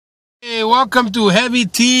Hey, welcome to Heavy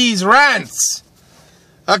T's Rants.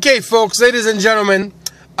 Okay, folks, ladies and gentlemen,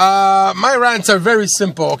 my rants are very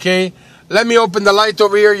simple, okay? Let me open the light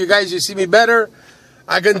over here. You guys, you see me better?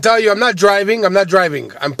 I can tell you I'm not driving.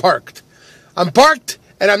 I'm parked. I'm parked,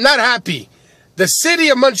 and I'm not happy. The city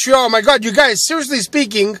of Montreal, my God, you guys, seriously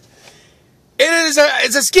speaking,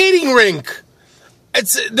 it's a skating rink.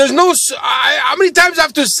 There's no, how many times I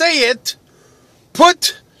have to say it?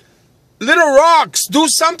 Put little rocks, do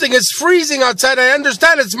something. It's freezing outside. I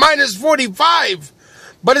understand it's minus 45,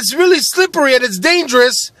 but it's really slippery and it's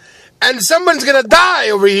dangerous, and someone's gonna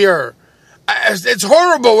die over here. It's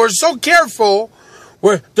horrible. We're so careful.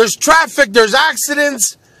 There's traffic, there's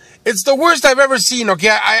accidents. It's the worst I've ever seen.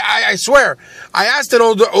 Okay, I swear. I asked an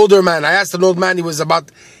older man. I asked an old man. He was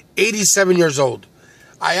about 87 years old.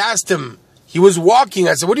 I asked him. He was walking.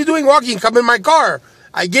 I said, "What are you doing walking? Come in my car."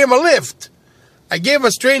 I gave him a lift. I gave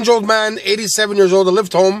a strange old man, 87 years old, a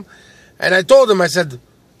lift home, and I told him, I said,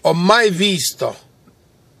 "Ho mai visto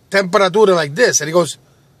temperature like this?" And he goes,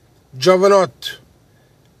 "Giovanotto,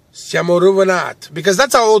 siamo rovinati." Because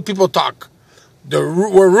that's how old people talk.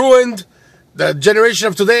 We're ruined. The generation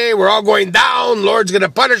of today, we're all going down. Lord's going to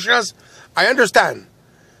punish us. I understand.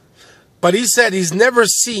 But he said he's never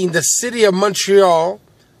seen the city of Montreal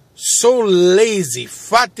so lazy,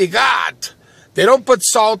 fatigat. They don't put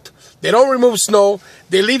salt. They don't remove snow.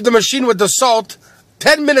 They leave the machine with the salt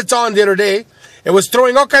 10 minutes on the other day. It was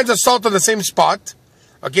throwing all kinds of salt on the same spot.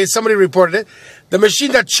 Okay, somebody reported it. The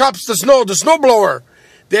machine that chops the snow blower,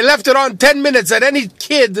 they left it on 10 minutes, and any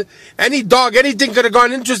kid, any dog, anything could have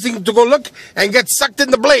gone interesting to go look and get sucked in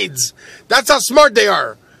the blades. That's how smart they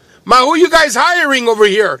are. Who are you guys hiring over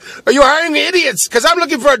here? Are you hiring idiots? Because I'm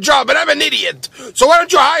looking for a job, and I'm an idiot. So why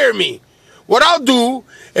don't you hire me? What I'll do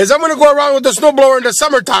is I'm going to go around with the snowblower in the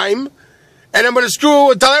summertime, and I'm going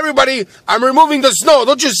to tell everybody I'm removing the snow.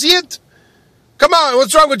 Don't you see it? Come on,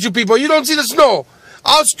 what's wrong with you people? You don't see the snow.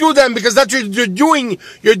 I'll screw them because that's what you're doing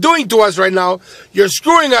to us right now. You're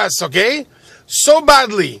screwing us, okay? So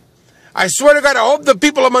badly. I swear to God, I hope the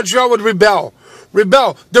people of Montreal would rebel.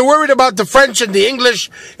 Rebel. They're worried about the French and the English.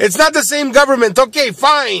 It's not the same government. Okay,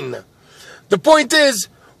 fine. The point is,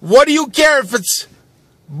 what do you care if it's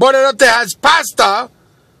Buonanotte has pasta?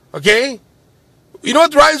 Okay? You know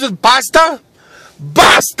what rhymes with pasta?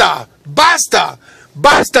 Basta! Basta!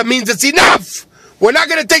 Basta means it's enough! We're not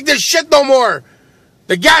going to take this shit no more.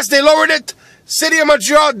 The gas, they lowered it. City of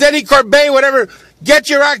Montreal, Denny Corbet, whatever. Get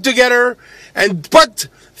your act together and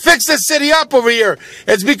fix the city up over here.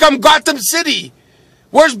 It's become Gotham City.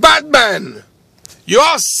 Where's Batman? You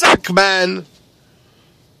all suck, man.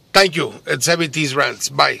 Thank you. It's Heavy T's Rants.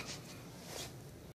 Bye.